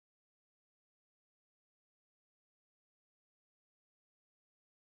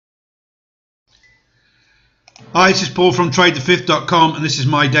Hi, this is Paul from TradeTheFifth.com, and this is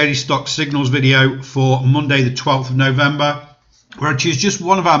my daily stock signals video for Monday the 12th of November, where I choose just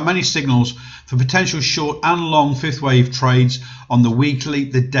one of our many signals for potential short and long fifth wave trades on the weekly,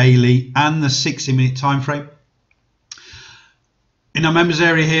 the daily and the 60-minute time frame. In our members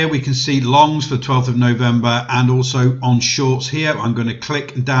area here, we can see longs for the 12th of November and also on shorts here. I'm going to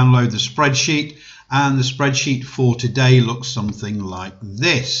click and download the spreadsheet, and the spreadsheet for today looks something like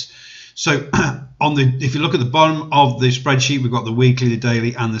this. So if you look at the bottom of the spreadsheet, we've got the weekly, the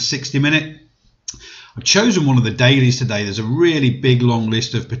daily and the 60-minute. I've chosen one of the dailies today. There's a really big long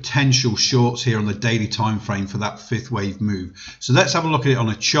list of potential shorts here on the daily time frame for that fifth wave move. So let's have a look at it on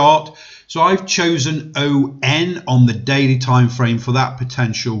a chart. So I've chosen ON on the daily time frame for that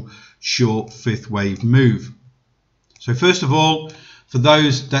potential short fifth wave move. So first of all, for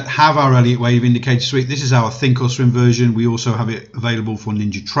those that have our Elliott Wave Indicator Suite, this is our Think or Swim version. We also have it available for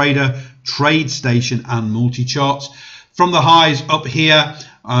NinjaTrader, TradeStation and multi-charts. From the highs up here,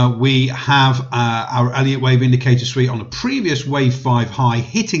 we have our Elliott Wave Indicator Suite on a previous Wave 5 high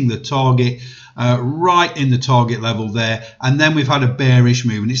hitting the target, right in the target level there, and then we've had a bearish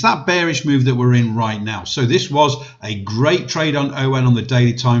move, and it's that bearish move that we're in right now. So this was a great trade on ON on the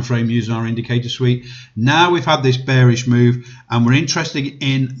daily time frame using our indicator suite. Now we've had this bearish move and we're interested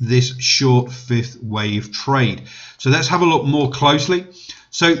in this short fifth wave trade. So let's have a look more closely.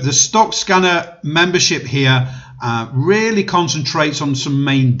 So the stock scanner membership here really concentrates on some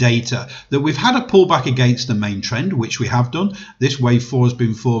main data, that we've had a pullback against the main trend, which we have done. This wave 4 has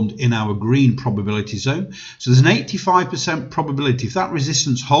been formed in our green probability zone. So there's an 85% probability if that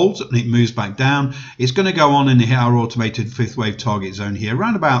resistance holds and it moves back down, it's going to go on and hit our automated fifth wave target zone here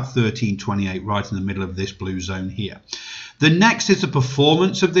around about 1328, right in the middle of this blue zone here. The next is the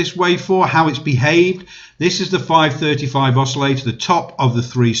performance of this wave 4, how it's behaved. This is the 535 oscillator, the top of the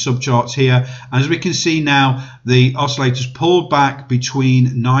three subcharts here. As we can see now, the oscillator's pulled back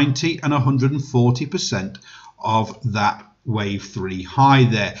between 90 and 140% of that wave 3 high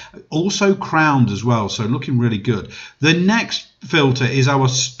there. Also crowned as well, so looking really good. The next filter is our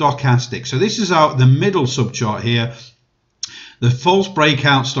stochastic. So this is the middle subchart here. The false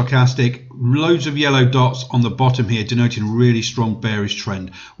breakout stochastic, loads of yellow dots on the bottom here denoting a really strong bearish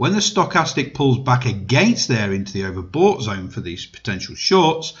trend. When the stochastic pulls back against there into the overbought zone for these potential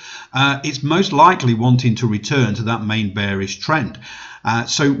shorts, it's most likely wanting to return to that main bearish trend.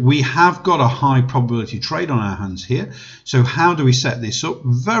 So we have got a high probability trade on our hands here. So how do we set this up?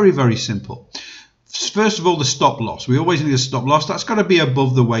 Very, very simple. First of all, the stop loss. We always need a stop loss. That's got to be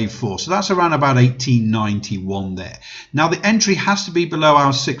above the wave 4. So that's around about 1891 there. Now the entry has to be below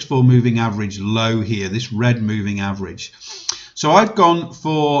our 6-4 moving average low here, this red moving average. So I've gone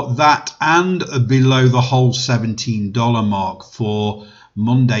for that and below the whole $17 mark for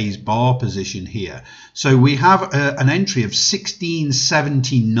Monday's bar position here. So we have an entry of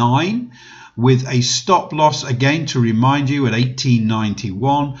 1679 with a stop loss again to remind you at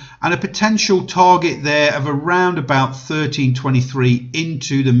 1891 and a potential target there of around about 1323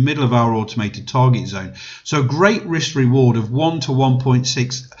 into the middle of our automated target zone. So great risk reward of 1 to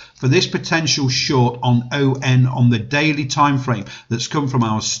 1.6 for this potential short on ON on the daily time frame that's come from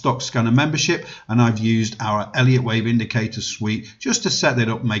our stock scanner membership, and I've used our Elliott Wave Indicator Suite just to set that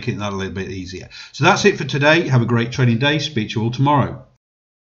up, making that a little bit easier. So that's it for today. Have a great trading day. Speak to you all tomorrow.